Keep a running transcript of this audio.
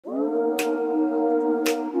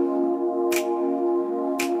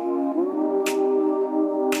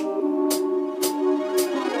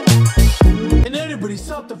What is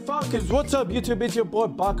up, the Falcons? What's up, YouTube? It's your boy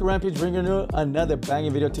Baka Rampage bringing you another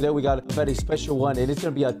banging video. Today we got a very special one. It is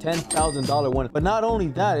going to be a $10,000 one. But not only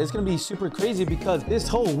that, it's going to be super crazy because this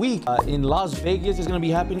whole week in Las Vegas is going to be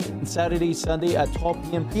happening on Saturday, Sunday at 12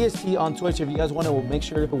 p.m. PST on Twitch. If you guys want to, make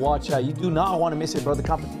sure to watch. You do not want to miss it, bro. The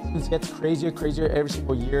competitions gets crazier every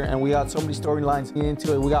single year, and we got so many storylines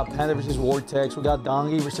into it. We got Panda versus Vortex. We got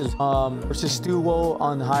Dongi versus Stuwo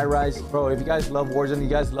on High Rise. Bro, if you guys love Warzone, you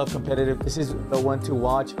guys love competitive, this is the one to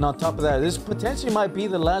watch. And on top of that, this potentially might be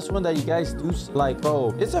the last one that you guys do like,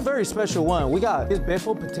 bro. It's a very special one. We got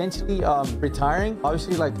DiazBiffle potentially retiring.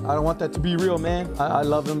 Obviously, like, I don't want that to be real, man. I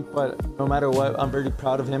love him, but no matter what, I'm very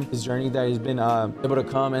proud of him. His journey that he's been able to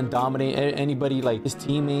come and dominate anybody, like his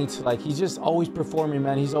teammates. Like, he's just always performing,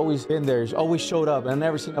 man. He's always been there. He's always showed up. I've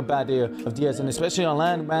never seen a bad day of Diaz, and especially on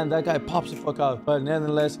land, man, that guy pops the fuck out. But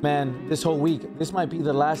nonetheless, man, this whole week, this might be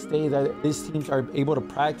the last day that these teams are able to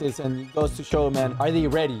practice, and it goes to show, man, are they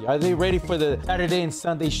ready? Are they ready for the Saturday and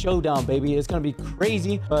Sunday showdown, baby? It's gonna be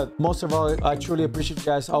crazy. But most of all, I truly appreciate you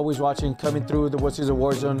guys always watching, coming through the What's Is a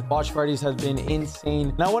Warzone. Watch parties has been insane,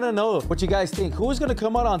 and I want to know what you guys think. Who's gonna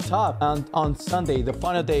come out on top on Sunday, the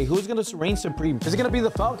final day? Who's gonna reign supreme? Is it gonna be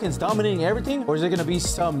the Falcons dominating everything, or is it gonna be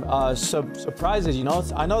some surprises? You know,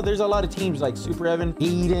 I know there's a lot of teams like Super Evan,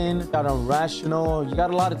 Aydan, got Irrational. You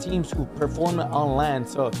got a lot of teams who perform on land,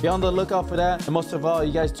 so be on the lookout for that. And most of all,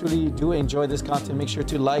 you guys truly do enjoy this content. Make sure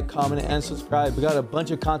to like, comment, and subscribe. We got a bunch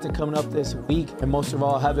of content coming up this week, and most of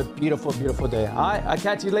all, have a beautiful day. All right, I'll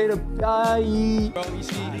catch you later. Bye. Bro, you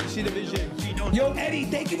see the vision. Yo, Eddie,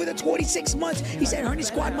 thank you for the 26 months. He said, Hernie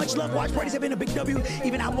Squad, much love. Watch parties have been a big W.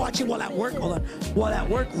 Even I'm watching while at work. Hold on. While at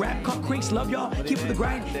work, rap cup cranks, love y'all. Keep up the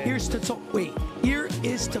grind. Here's to here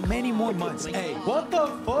is to many more months. Hey, What the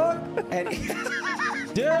fuck? Eddie.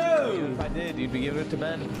 Dude. If I did, you'd be giving it to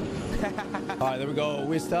Ben. All right, there we go.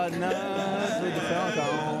 We're starting us with the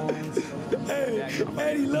Falcons. Hey,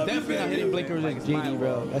 Eddie, love you, Definitely not baby. hitting blinkers like JD,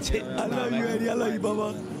 bro. That's it. I love you, Eddie. I love you,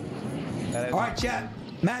 Bubba. All right, chat.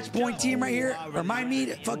 Match point team right here. Remind me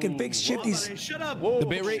to fucking fix shifties. Shut up. The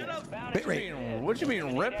bit rate. Bit rate. What you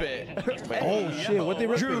mean, rip it? Oh shit! What they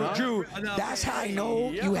ripping? Drew, Huh? Drew, that's how I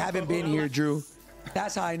know you haven't been here, Drew.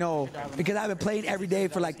 That's how I know, because I've been playing every day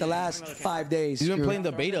for like the last 5 days. He's been Drew. playing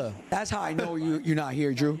the beta. That's how I know you're not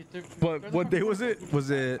here, Drew. But what day was it?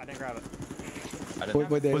 Was it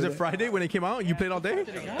What day was it Friday when it came out? You played all day?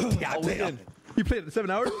 Yeah, I played You played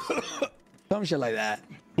 7 hours? some shit like that.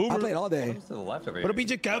 I played all day. To the left over What a beat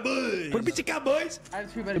your Cowboys! What a beat your Cowboys!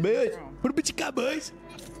 What a beat your Cowboys!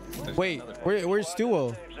 Wait, where's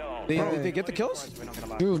Stuwo? Did they get the kills?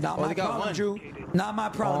 Drew, not my they got problem, one. Drew. Not my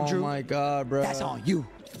problem, Oh Drew. my god, bro. That's on you.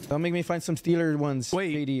 Don't make me find some Steeler ones.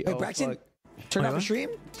 Wait. JD. Hey, Oh, Braxton, fuck. turn off the stream.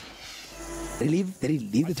 Did he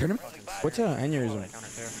leave the tournament? What's an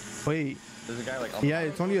aneurysm? Wait. There's a guy like. Yeah,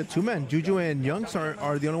 it's only a 2-man. Juju and Youngs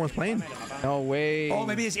are the only ones playing. No way. Oh,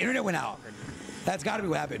 maybe his internet went out. That's got to be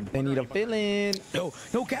what happened. They need a fill-in. No,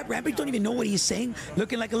 Cap Rampage don't even know what he's saying.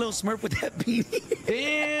 Looking like a little Smurf with that beanie.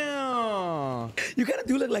 Damn. You kind of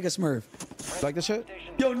do look like a Smurf. Like the shit?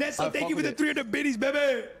 Yo, Nixstah, I thank fuck you for with the it. 300 biddies,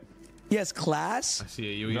 baby. Yes, class.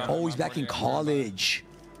 See you. Oh, he's back in college.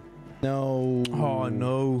 No. Oh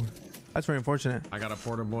no. That's very unfortunate. I got a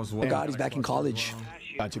portable as well. Thank God he's back in college.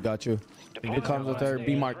 Got you. Here comes with our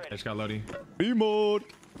B mark. I just got Lodi. B mode.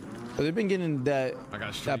 So they've been getting that I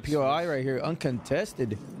got that streaks. POI right here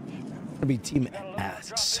uncontested. Gonna be Team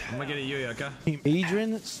Asks. I'm gonna get it, you, okay?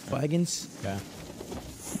 Adrian, Swagins. Yeah.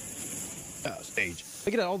 Stage.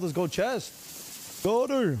 Look at that, all those gold chests.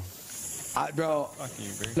 Golder. Bro,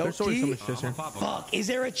 There's always so low-key, much shit here. fuck, is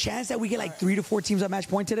there a chance that we get like 3 to 4 teams at match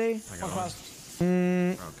point today? I got one.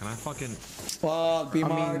 Bro, can I fucking... Fuck, B I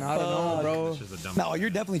Mark. mean, I don't know, bro. This is a dumb... No, you're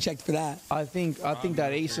definitely checked for that. I think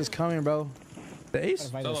that ace is coming, bro. The ace?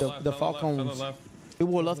 The Falcons. It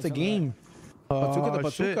will love the game. Bazooka the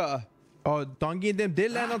shit. bazooka. Oh, Dongi and them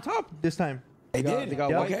did land on top this time. They got- did. they got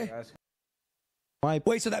Yeah. wiped. Okay. Wipe.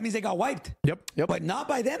 Wait, so that means they got wiped? Yep. But not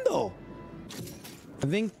by them, though. I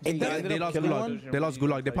think they They ended They up lost killing Gulag. one. They lost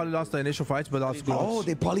Gulag. They probably lost the initial fights, but lost Gulag. Oh,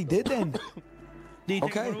 they probably did then.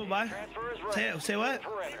 Okay. Say what?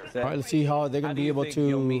 All right, let's see how they're gonna be able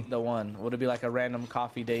You'll to. meet the one. Would it be like a random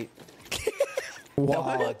coffee date? What? What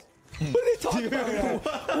are they talking about right now?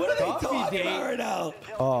 What are they talking about right now?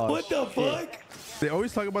 Oh, What the fuck? They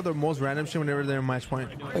always talk about the most random shit whenever they're in match point.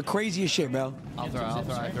 The craziest shit, bro. I'll throw.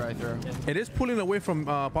 It is pulling away from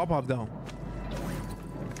Pop-Off though.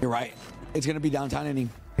 You're right. It's gonna be downtown inning.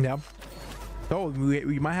 Yeah. So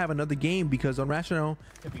we might have another game because Unrational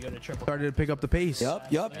started to pick up the pace.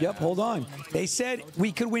 Yup. Hold on. They said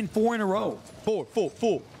we could win 4 in a row. Four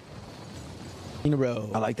in a row.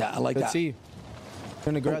 I like that. Let's see.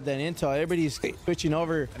 Gonna grab that intel. Everybody's switching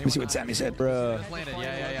over. Let me see what Sammy said. Bruh. Just landed.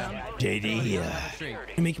 Yeah.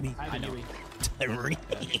 JD, you make me. I know. Oh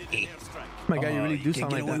my God, you really do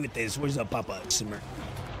sound get like away that. with this. Where's the Papa Smirk?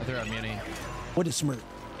 I threw a muni. What is Smirk?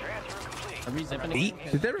 Are we zipping Beat?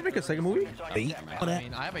 it? Did they ever make a second movie? Beat? What I that?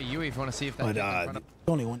 mean, I have a UE if you want to see if that's But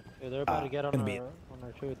only one. They're about to get on gonna be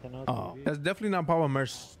our truth and Oh, That's definitely not Papa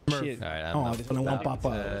Smurf. shit. Alright, Oh, there's only one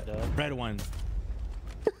Papa. Red one.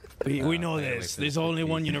 We know this. There's only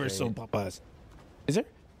one universal Papas. Is there?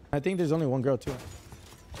 I think there's only one girl too.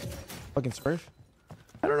 Fucking Smurf.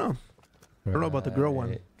 I don't know. I don't know about the girl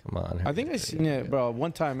one. Come on. I think I seen it, bro.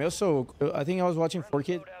 One time. It was so. I think I was watching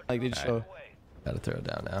 4Kid. Like they just show. Gotta throw it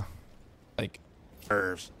down now. Like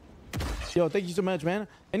nerves. Yo, thank you so much, man.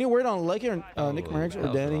 Any word on Lucky or Nick Merckx or that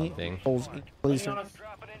was the Danny? wrong thing. Please.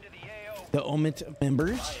 The Omit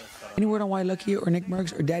members. Any word on why Lucky or Nick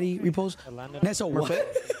Merckx or Daddy Repullze? That's a what?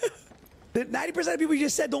 The 90% of people you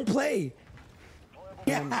just said don't play.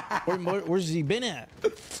 Yeah. Where's he been at?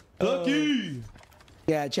 Lucky.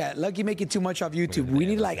 Yeah, chat. Lucky making too much off YouTube. We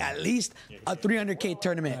need like at least a 300K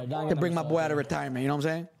tournament to bring my boy out of retirement. You know what I'm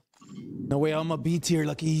saying? No way, I'm a B tier,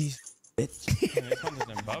 Lucky.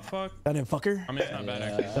 Butt fuck. That didn't fucker. I mean, it's not bad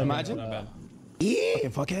actually. Imagine. Not bad. Yeah.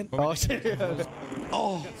 Fucking fuckhead. Oh shit.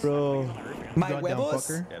 Oh, Bro. my Goddamn huevos.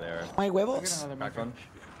 fucker. Yeah, there. My huevos.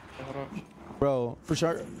 Bro, for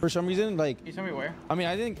some reason, like, You tell me where? I mean,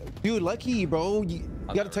 I think, dude, Lucky, bro, you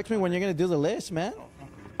gotta text me when you're gonna do the list, man.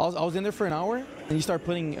 I was in there for an hour, and you start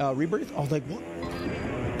putting Rebirth. I was like, what?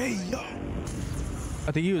 Hey, yo.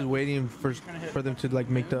 I think he was waiting for them to like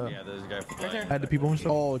make the Yeah, there's a guy from like, add the people and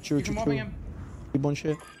stuff. Oh, true. People and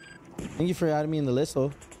shit. Thank you for adding me in the list,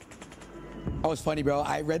 though. That was funny, bro.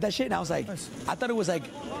 I read that shit and I was like, I thought it was like,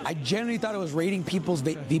 I genuinely thought it was rating people's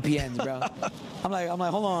VPNs, bro. I'm like,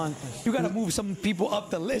 hold on. You gotta move some people up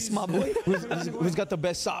the list, my boy. Who's got the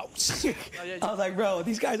best sauce? I was like, bro,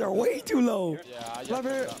 these guys are way too low. Damn!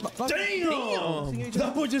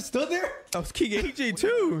 That boy just stood there? That was King AJ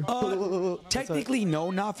too. Technically, no,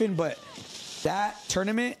 nothing, but that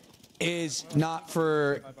tournament is not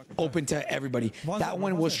for open to everybody. That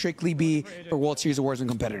one will strictly be for World Series of Warzone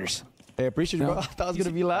competitors. Hey, appreciate you, bro. I thought I was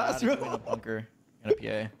gonna be last, bro. Bunker. In a PA.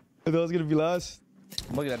 I thought I was gonna be last.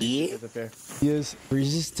 Look at that. Yeah. Up there. Yes,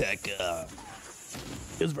 versus Tctekk.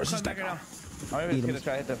 It's versus Tctekk. I'm even gonna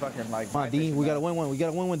try to hit the fucking like. Come on, D. We gotta win one. We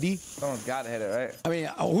gotta win one, D. Someone's gotta hit it, right? I mean,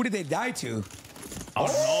 who did they die to? Oh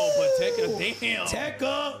no, but damn.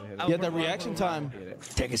 Tctekk. You had that reaction time.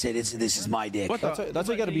 Tctekk said, "This is my dick." That's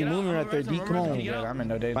why you gotta be moving right there, D. Come on. Yeah, I'm in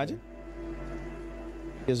no danger. Imagine.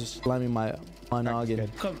 He's just slamming my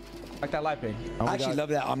noggin. Like that light ping. Oh, I actually love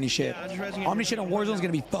that Omni shit. I just resing Omni shit on Warzone is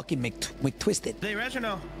gonna be fucking McTwisted. They res or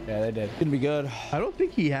no? Yeah, they did. Gonna be good. I don't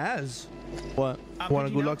think he has. What? Want a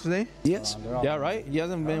good luck today? Yes. Yeah, right? He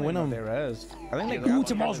hasn't been winning They them. res. I think Ooh,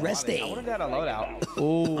 tomorrow's rest I day. would've got a loadout.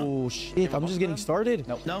 Oh, shit. I'm just getting started.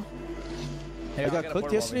 No. Hey, I I'll got get a cooked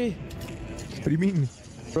portable. yesterday. What do you mean?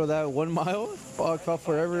 Bro, that 1 mile? Fuck, felt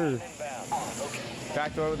forever.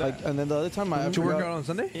 Back door with that. Like, and then the other time I Did you work forgot. out on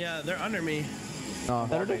Sunday? Yeah, they're under me. No.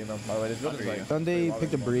 Saturday? By the way, this building's like. Sunday,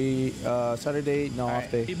 picked a breeze. Saturday, no,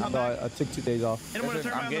 off day. Keep So on back. I took 2 days off. And I'm gonna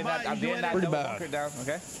turn I'm around the getting that. bot. I'm You getting doing that. Pretty double bad. bunker down.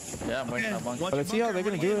 Okay. Yeah, I'm waiting. I'm But let's see how they're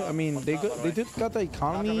gonna do it. I mean, they just got the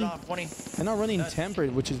economy. 20. They're not running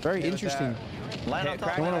tempered, which is very interesting. Line They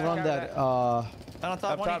want to run that. Up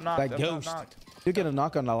top knocked. That ghost. You get a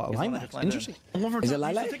knock on the line max. Interesting. Is it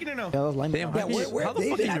Lilac? Taking it or no? Yeah, that was line max. Yeah, where How the they've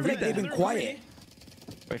fuck been, did I you feel read like they've that? been quiet.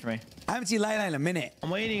 Wait for me. I haven't seen Lilac in a minute. I'm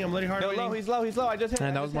waiting. I'm letting hard Yo, waiting. low. He's low. He's low. I just hit.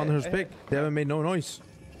 And that was Monster's pick. They haven't made no noise.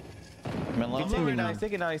 I'm in low. He's taking now. He's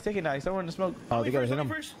taking now. He's taking now. He's somewhere in the smoke. Oh, they gotta hit him.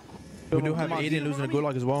 First. We do have Aydan losing a good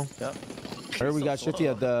luck as well. Yep. I heard we got Shifty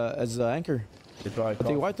at as the anchor. But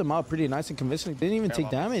they wiped them out pretty nice and convincing. They didn't even take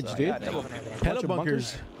damage, dude. Hella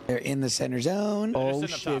bunkers. They're in the center zone. Oh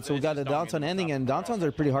shit! So we got the downtown ending, and downtowns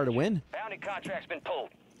are pretty hard to win. Bounty contract's been pulled.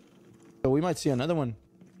 So we might see another one.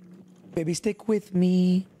 Baby, stick with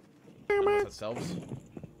me. They're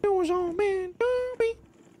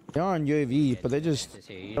on UAV, but they just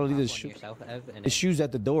don't leave the shoes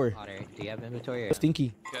at the door. Do you have inventory? That's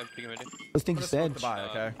stinky. That's stinky sedge.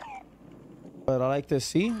 Okay. But I like to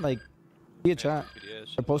see, like, see a chat.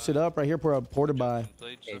 I posted up right here for a porta buy.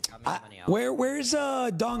 Where's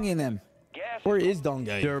Dong in them? Where is Dong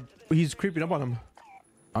guy? He's creeping up on him.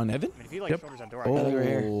 On Evan? Yep.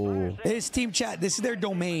 Oh. This team chat. This is their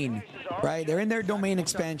domain, right? They're in their domain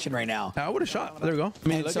expansion right now. I would have shot. There we go.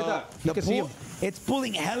 Man, And look so at that. You the can see pool, him. it's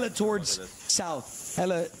pulling hella towards south,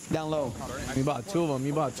 hella down low. You bought 2 of them.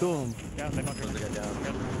 You bought 2 of them.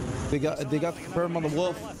 They got the confirm on the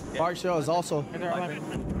wolf. Fire shell is also.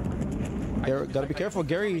 Gotta be careful,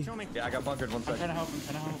 Gary. Yeah, I got bunkered 1 second.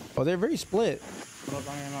 Oh, they're very split.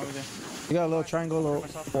 You got a little triangle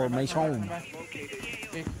formation.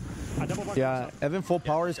 Yeah, Evan full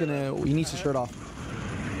power is gonna. He needs to shirt off.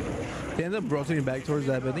 They end up rotating back towards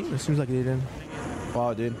that building. It seems like they did.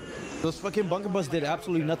 Wow, dude. Those fucking bunker busts did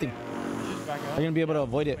absolutely nothing. They're gonna be able to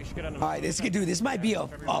avoid it. All right, this might be a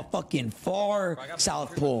fucking far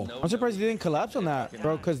south pole. I'm surprised he didn't collapse on that,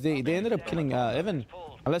 bro, because they ended up killing Evan.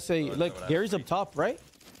 Unless they look, Gary's up top, right?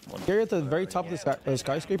 Gary at the very top of the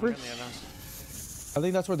skyscraper. I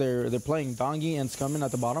think that's where they're playing. Dongi and Scummin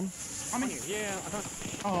at the bottom. I'm in here.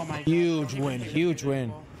 Yeah. Oh my. Huge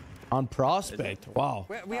win on Prospect. Wow.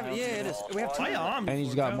 We have, yeah, it is. We have two. And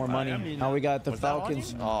he's got more money. Now we got the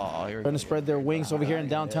Falcons trying to spread their wings over here in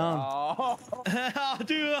downtown. Oh,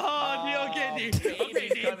 Dude, okay, dude.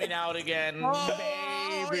 baby's coming out again.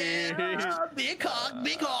 Baby. Big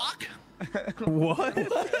hawk. What?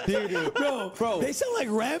 Dude, bro. They sound like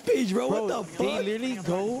Rampage, bro. What the They fuck? literally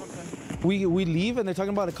go. We leave and they're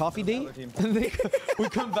talking about a coffee date, and we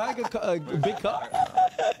come back a big cup.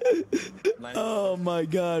 Oh my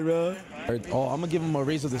god, bro. Oh, I'm gonna give him a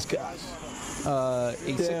raise of this guy.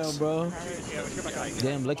 A6. Damn, bro.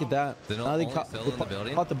 Damn, look at that. They don't Now they only caught, fill they in the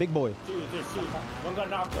building? caught the big boy.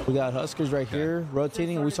 We got Huskers right here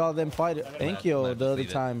rotating. We saw them fight Enkyo the other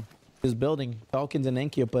time. This building, Falcons and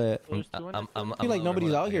Enkyo, but I feel like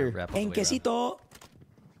nobody's out here. Enquecito.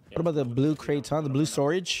 What about the blue crates, huh? The blue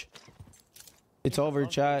storage? It's over,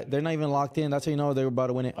 chat. They're not even locked in. That's how you know they're about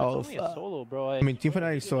to win it. Oh, Solo, bro. I mean, Team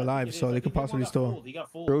Fnatic is still alive, so they could possibly still true.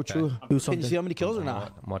 do Can something. you see how many kills or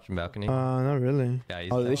not? I'm watching balcony. Not really. Yeah,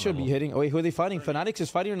 he's Oh, they down should be level. hitting. Oh, wait, who are they fighting? Fanatics is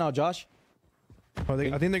fighting now, Josh. Oh, I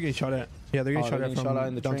think they're getting shot at. Yeah, they're getting shot they're at getting from shot at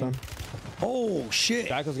in the train. downtown. Oh shit.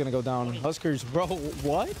 Jackal's gonna go down. Huskers, bro,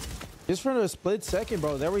 what? Just for a split second,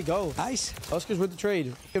 bro. There we go. Nice. Huskers with the trade.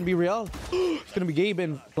 It's gonna be Real. It's gonna be Gabe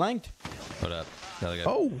and flanked. Hold up. Another guy.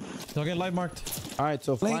 Oh, Don't get live marked. All right,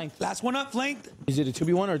 so Flank. flanked. Last one up, flanked. Is it a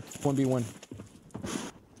 2v1 or 1v1?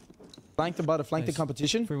 Flanked about to flank the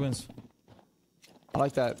competition. Free wins. I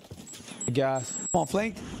like that. The gas. Come on,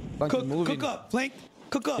 flanked. Flanked is Cook, moving. cook up, flanked.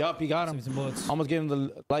 Cook up. Yup, he got Give him. me some bullets. Almost gave him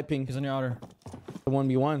the light ping. He's on your outer. The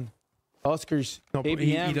 1v1. Huskers. No, but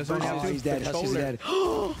he ABM doesn't have Oh, to. he's dead. Huskers dead.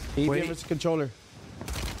 ABM Wait. versus controller.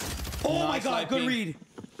 Oh my Nice god, good light read.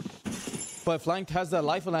 But flanked has the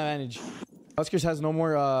life advantage. Huskers has no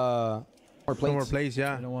more plates. No more plays,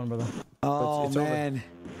 yeah. No one, brother. Oh it's over. man.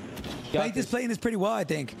 Got Flanked is this. playing this pretty well, I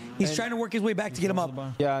think. He's trying to work his way back to get him up.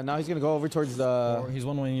 Yeah, now he's gonna go over towards Or the he's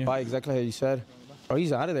one way you. buy exactly how you said. Oh,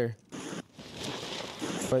 he's out of there.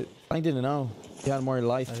 But Flank didn't know. He had more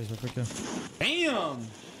life. That is a freak. Damn!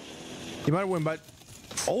 He might win, but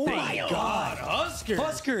Oh my god. Huskers!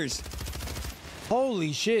 Huskers.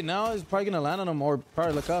 Holy shit, now he's probably gonna land on him or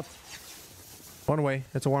probably look up. one way.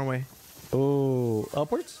 It's a one way. Oh,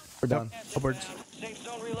 upwards or down? Upwards.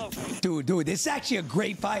 Dude, this is actually a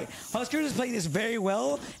great fight. Huskers is playing this very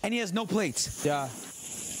well, and he has no plates. Yeah.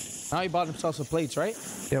 Now he bought himself some plates, right?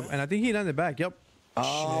 Yep, and I think he landed back. Yep.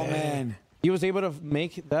 Oh man. He was able to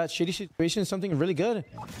make that shitty situation something really good.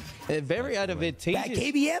 Very That advantageous.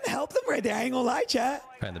 KBM helped him right there. I ain't gonna lie, chat.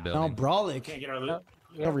 Behind the Now building. Brolic.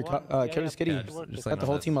 Careless Kitty. just Got like the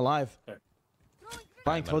whole this. team alive.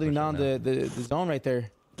 Flank holding down the zone right there.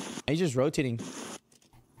 And he's just rotating.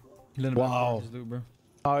 Wow.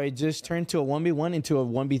 Oh, it just turned to a 1v1 into a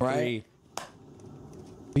 1v3. Right.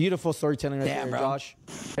 Beautiful storytelling right Damn, there, bro. Josh.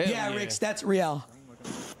 Yeah, Ricks, that's Real.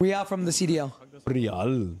 Real from the CDL.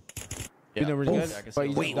 Real. You know, really good. But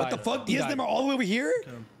you Wait, just what the died. fuck? These of them are all the way over here?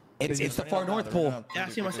 It's the far north pole. Yeah, I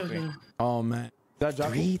see myself. Oh, man. That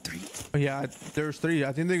drop Three. Oh, yeah, there's three.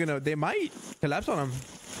 I think they might collapse on him.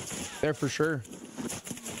 there for sure.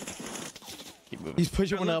 He's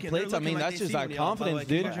pushing one up plates. I mean, that's just like confidence,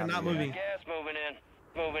 dude. They're not moving. Gas moving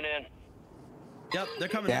in. Moving in. Yep, they're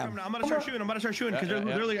coming. Damn. I'm about to start shooting because they're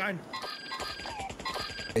literally iron.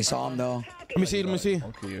 They saw him though. Let me see.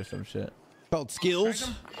 Monkey or some shit. Called skills.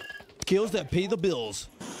 Skills that pay the bills.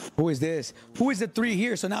 Who is this? Who is the three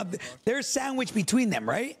here? So now there's sandwich between them,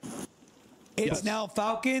 right? It's now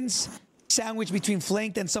Falcons sandwich between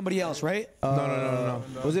flanked and somebody else, right? No.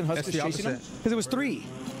 Wasn't That's Huskers the chasing him? opposite. Because it was three.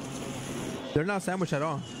 They're not sandwiched at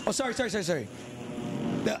all. Oh, sorry.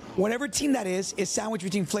 Whatever team that is sandwich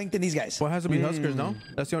between flanked and these guys. Well, it has to be Huskers, no?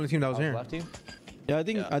 That's the only team that was here. Left team? Yeah,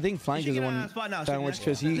 I think Flank is the one sandwich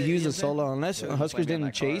because he used a solo. Unless Huskers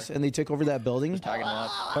didn't chase and they took over that building. Tagging him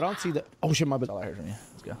up. But I don't see that. Oh shit, my bad. That's all I heard from you.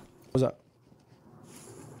 Let's go. What's that?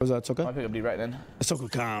 What's that, I'll Soka? pick up D right then. Soka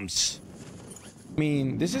comes. I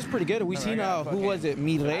mean, this is pretty good. We seen who was it?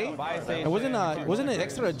 Mire? And wasn't it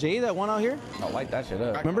Extra J that won out here? I light that shit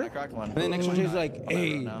up. Remember? And then Extra J's like,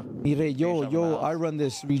 hey, Mire, yo, I run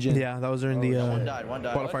this region. Yeah, that was during the One died.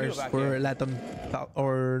 qualifiers for Latin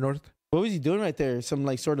or North. What was he doing right there? Some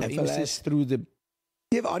like sort of emphasis through the.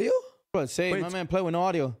 You have audio? Bro, say my man play with no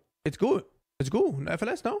audio. It's good. It's good.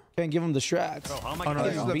 FLS, no? Can't give him the strats. Oh, no,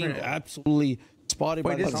 this is the Being absolutely spotted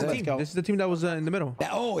by the this is the team. This is the team that was in the middle.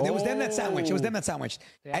 It was them that sandwiched. It was them that sandwiched.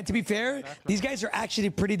 And to be fair, these guys are actually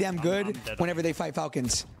pretty damn good whenever they fight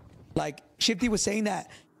Falcons. Like, Shifty was saying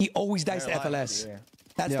that he always dies to FLS.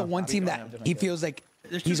 That's the one team that he feels like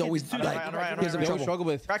he's always like he has a struggle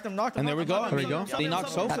with. And there we go. There we go. They knocked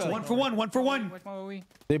Sofa. That's 1 for 1. 1 for 1.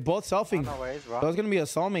 They both selfing. So it's gonna be a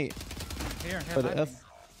soulmate. For the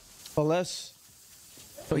FLS.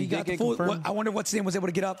 So he got the full. I wonder what's his name was able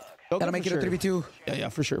to get up. That'll make it a 3v2. Yeah,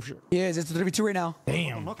 for sure. Yes, it's a 3v2 right now.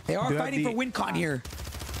 Damn. They are fighting for win con here.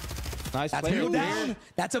 Nice That's play. gonna go down.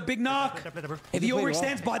 That's a big knock. If he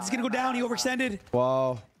overextends, Bot's gonna go down. He overextended.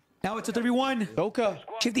 Wow. Now it's a 3v1. Doka.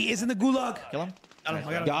 Shifty is in the gulag. Kill him.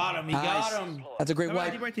 Got him. He got him. That's a great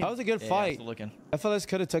wipe. That was a good fight. FLS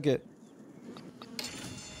could have took it.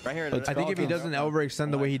 Right here. I think if he doesn't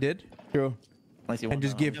overextend the way he did, True. and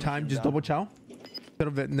just give time, just double chow, instead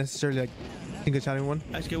of it necessarily like single shotting one,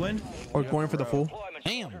 Nice good win. or going for the full.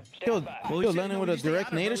 Damn. Yo, landing with a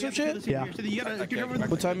direct nade or some shit? Yeah.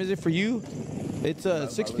 What time is it for you? It's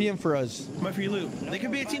 6 p.m. for us. My free loot. They could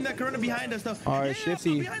be a team that can run behind us though. All right,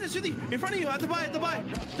 Shifty. Behind us, Shifty. In front of you, at the buy, at the buy.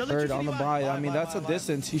 Third on the buy. I mean, that's a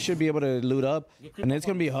distance. He should be able to loot up. And it's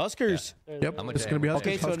going to be Huskers. Yep, it's gonna be Huskers.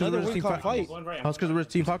 Okay, so Huskers another versus win Team con fight. Huskers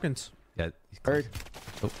versus Team Falcons. Yeah. Third.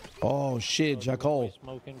 Oh, shit. Jackal.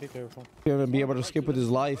 Smoking, be careful. He's going to be able to skip with his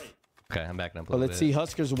life. Okay, I'm backing up. But let's see,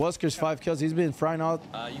 Huskers 5 kills. He's been frying out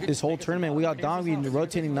this whole tournament. We got Dongi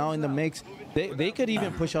rotating now in the mix. They could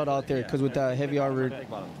even push out there because with that heavy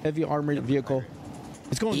armored vehicle.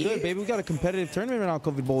 It's going good, baby. We got a competitive tournament right now,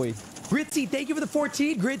 COVID boy. Gritzy, thank you for the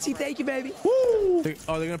 14. Gritzy, thank you, baby. Woo! They're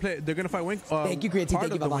gonna play. They're gonna fight Wing. Thank you, Gritzy. Part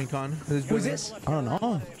Thank you, of the Baba. WinCon. Who's this? I don't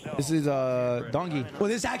know. This is Dongi. Well,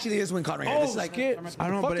 this actually is win con right here. This is like I I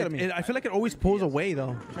don't know, but I feel like it always pulls away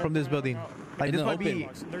though from this building. Like this might be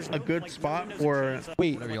a good spot for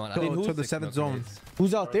wait. Whatever you want. to the 7th zone.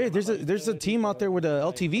 Who's out there? There's a team out there with a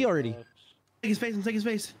LTV already. Take his face. Take his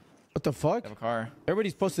face. What the fuck? Have a car.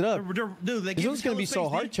 Everybody's posted up. Dude, This one's gonna be so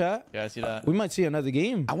hard, chat. Yeah, I see that. We might see another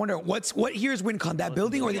game. I wonder what here is win con, that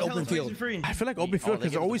building or the open field? I feel like open field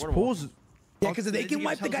because it always pulls. Yeah, because they can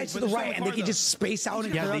wipe the guys to the right and they can just space out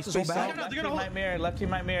and clear out so bad. Left team might mirror. Left team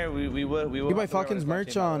might mirror. We will. You buy Falcons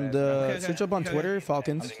merch on the search up on Twitter,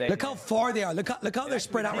 Falcons. Look how far they are. Look how they're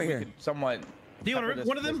spread out right here. Somewhat. Do you want to rip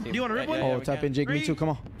one of them? Do you want to rip one? Oh, tap in, Jake. Me too. Come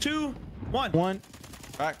on. 2, 1. One.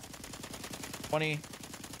 Crack. 20.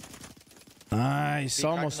 Nice.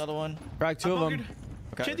 Crack Almost. another one. Crack 2 of them.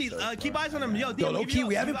 Shifty, keep eyes on him. Yo, Low key,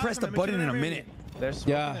 we haven't pressed the button in a minute. They're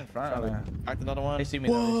smoking Yeah. in front. Cracked another one. They see me.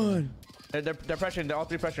 One. They're pressuring. They're all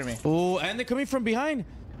three pressuring me. Oh, and they're coming from behind.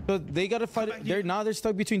 So they gotta fight it. They're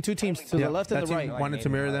stuck between two teams to the left and that the team right. wanted to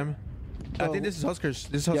mirror them. I think this is Huskers.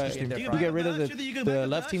 This is Huskers team. We get rid of the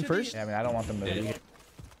left team first. Yeah, I mean, I don't want them to leave.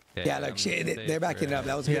 Yeah, like shit, they're backing it up.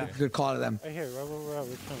 That was a good call to them. Right here, right.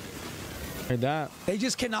 Like that. They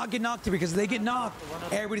just cannot get knocked because if they get knocked,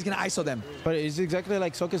 everybody's gonna ISO them. But it's exactly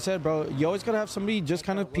like Soka said, bro. You always gotta have somebody just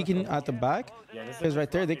kind of peeking at the back. Because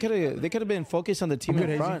right there, they could have been focused on the team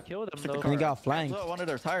in front. And they got flanked. One of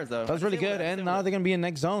their tires though. That was really good. And now they're gonna be in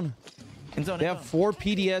next zone. They have 4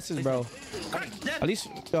 PDSs, bro. At least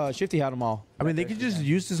Shifty had them all. I mean, they could just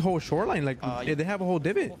use this whole shoreline. Like they have a whole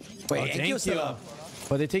divot. Wait, Thank you.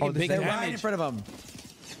 But they're taking big they're right in damage. front of them.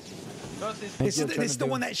 This is the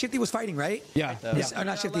one that Shifty was fighting, right? Yeah. This,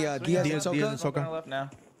 not Shifty, Diaz and Soka. Left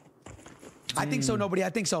now. I think so, nobody. I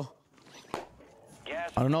think so.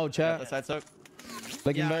 I don't know, The chat. side soak.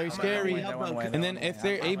 Looking very scary. And then if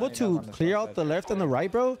they're able to clear out the left and the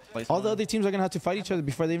right, bro, all the other teams are gonna have to fight each other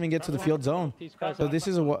before they even get to the field zone. So this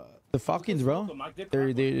is the Falcons, bro.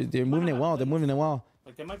 They're moving it well. They're moving it well.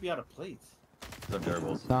 Like they might be out of plates.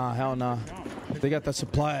 Nah, hell nah. They got the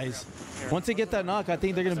supplies. Once they get that knock, I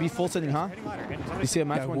think they're gonna be full sending, huh? You see a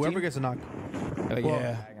match one Whoever team? gets a knock.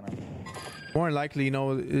 Yeah. More than likely, you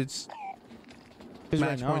know, it's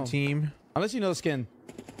match one team. Unless you know the skin.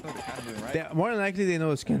 More than likely, they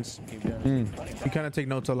know the skins. You kind of take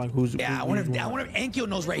notes on like who's. Yeah, I wonder if Enkyo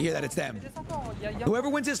knows right here that it's them. Whoever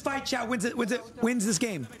wins this fight, chat wins this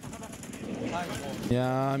game.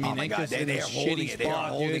 Yeah, I mean, Oh my God, they are holding it. They are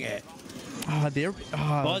holding it. They're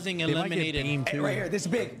buzzing, they might get eliminated. beamed, too. Right here, this is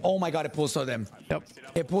big. Oh my God, it pulls toward them. Yep.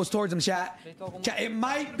 It pulls towards them, chat. It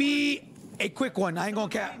might be a quick one. I ain't gonna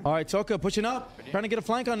cap. All right, Toka pushing up, trying to get a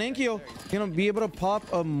flank on Enkyo. Gonna be able to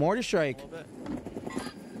pop a mortar strike.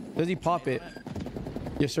 Does he pop it?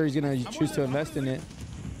 Yes, sir. He's gonna choose to invest in it.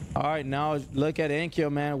 All right, now look at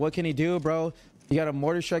Enkyo, man. What can he do, bro? You got a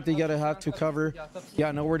mortar strike that you gotta have to cover. You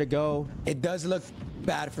got nowhere to go. It does look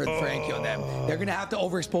bad for Enkyo and them. They're gonna have to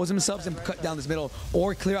overexpose themselves and cut down this middle,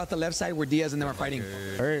 or clear out the left side where Diaz and them are fighting.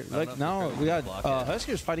 All right, look now we got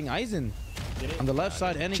Huskers fighting Aydan on the left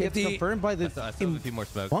side, and it gets confirmed by the I still have a few more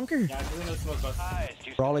smoke. bunker.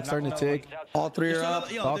 Frolic starting to tick. All three are up.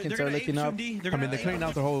 Falcons are looking up. I mean, they're clearing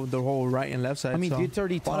out the whole right and left side. I mean, so. dude's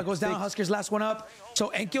already Ball top goes down. 6. Huskers last one up. So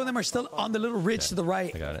Enkyo and them are still on the little ridge to the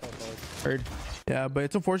right. I got it. Heard. Yeah, but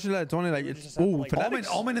it's unfortunate that it's only like it's. Ooh, Fanatics.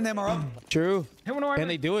 Almond and them are up. True. And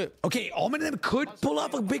they do it. Okay, Almond and them could pull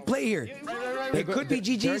off a big play here. They could be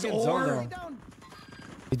GG's or...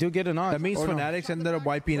 They do get a knock. That means Or no. Fanatics ended up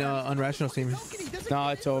wiping Unrational team. No,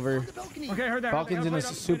 it's over. Okay, heard that. Falcons in a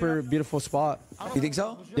super beautiful spot. You think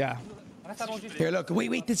so? Yeah. Here, look.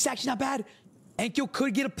 Wait. This is actually not bad. Enkyo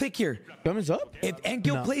could get a pick here. Cummins up. If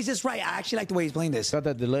Enkyo plays this right, I actually like the way he's playing this. Got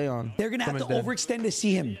that delay on. They're going to have to overextend to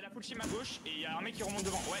see him.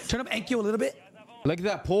 Turn up Enkyo a little bit. Look at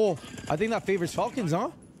that pull. I think that favors Falcons,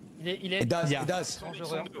 huh? It does. Yeah. It does.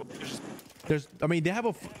 I mean, they have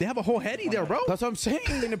a whole heady there, bro. That's what I'm saying.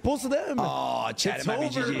 And it pulls to them. Oh, Chad, It's it might be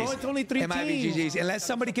over, bro. GG's. It's only 3 It might be teams. GG's. Unless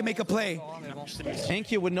somebody can make a play.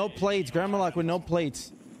 Enkyo with no plates. Grammarlock with no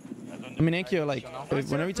plates. I mean, Enkyo, like,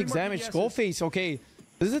 whenever he takes damage, Skullface, okay.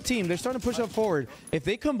 This is a team. They're starting to push up forward. If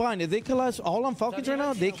they combine, if they collapse all on Falcons right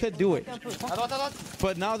now, they could do it.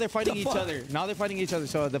 But now they're fighting each other. Now they're fighting each other,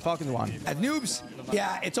 so the Falcons won. At noobs.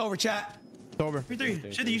 Yeah, it's over, chat. It's over.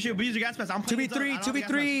 3-3. Shit, you should use your gas mask. I'm 2v3,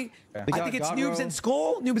 2v3. I got think it's God, noobs bro. and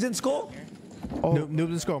Skull. Noobs and Skull.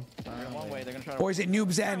 Noobs and Skull. Or is it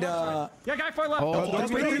noobs and Yeah, guy far left. Oh,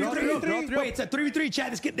 3v3. Wait, it's a 3v3, chat.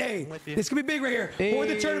 This could be big right here. For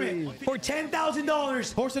the tournament. For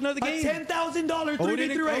 $10,000. Horse another game. A $10,000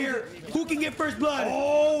 3v3 right here. Who can get first blood?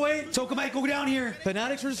 Oh, wait. Toka might go down here.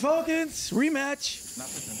 Fanatics versus Falcons. Rematch.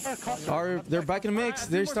 They're back in the mix.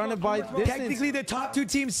 They're starting to buy distance. Technically, the top two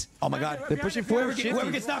teams. Oh, my God. They're pushing forward.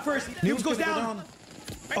 Whoever gets knocked first. Noobs goes down.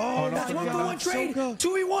 Oh, That's a 1-for-1 trade. So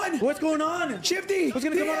 2v1. what's going on? Shifty. What's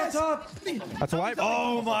going to come out on Diaz. top? That's a wipe.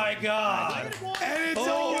 Oh, my God. And it's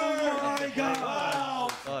Oh, over. my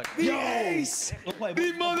God. The ace.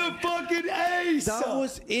 The motherfucking ace. That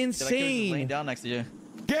was insane. down next to you.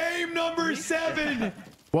 Game number 7.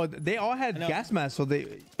 Well, they all had gas masks, so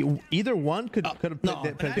they either one could have played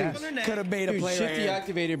gas. Could have made a Dude, play right Shifty here.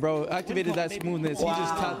 activated, bro. Activated that smoothness. He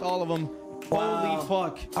just tapped all of them. Holy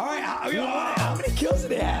fuck. All right, how many kills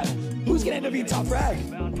did they have? Who's gonna end up being top frag?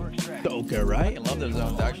 Doka, right? I love those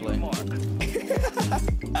zones, actually.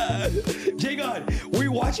 JGOD, were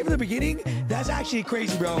you watching from the beginning? That's actually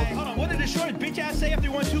crazy, bro. Hold on, what did the short bitch ass say after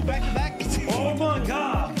 1-2 back to back? Oh my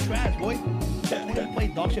God. Trash, boy. You play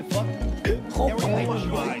dog shit, fuck. Oh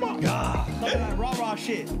my God. Rah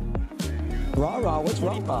shit. Rah-rah, what's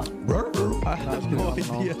rah-rah? I have no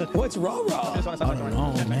idea. What's rah-rah? I don't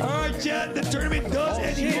know, man. All right, chat, the tournament does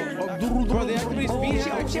end here. Bro, they activated speed.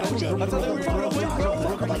 That's how they were trying to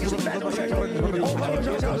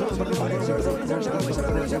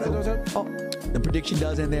The prediction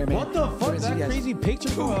does end there, man. What the fuck? That Yes. crazy picture.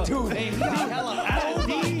 Dude. Hey, Oh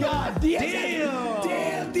my God.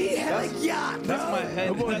 Damn, the hell yeah. That's my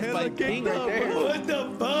head. That's my king right there. What the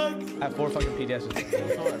fuck? I have 4 fucking PDSs.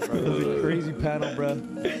 That was a crazy panel, bro.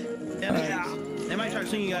 They might try to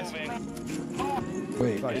swing you guys.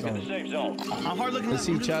 Wait. I'm hard looking Let's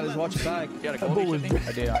see, Chad is watching back. You got a gold?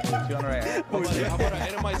 I did. I did 200 right. How about I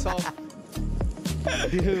hit myself?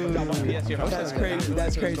 Dude. That's crazy.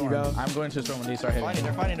 That's crazy, bro. I'm going to a storm when these start hitting.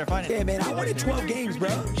 They're fighting. Yeah, man, I wanted 12 games, bro.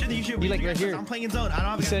 Shit, you should He like right here. I'm playing in zone. I don't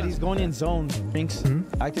have He said he's going in zone, Rinks.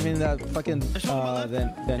 Activating that fucking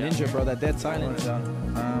that ninja, bro, that dead silence. I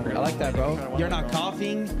like that, bro. You're not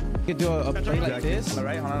coughing. You could do a play like this. All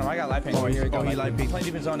right, hold on. I got life pain. Oh, here we go. He life pain. Playing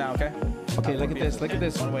deep in zone now, okay? Okay, look at this. Look at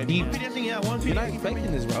this. Deep. Yeah, one You're not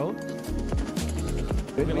expecting this, bro.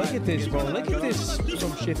 Look at this, bro. Look at this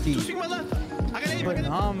from Shifty. Swing my left. I got 8.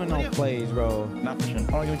 Phenomenal plays, bro. Not pushing.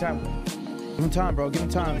 Hold on, give me time. Give him time, bro. Give him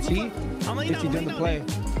time. See? I'm laying Shifty doing the play.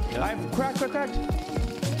 I've cracked.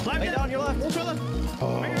 Lay down your left. Ultra left.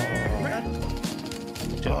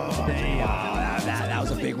 That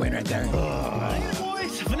was a big win right there.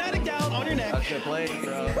 Boys, Fnatic down on your neck. That's good play,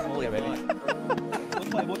 bro. Holy baby. Let's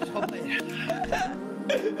play, boys. Let's play.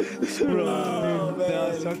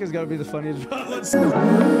 Bro, Sucker's gotta be the funniest.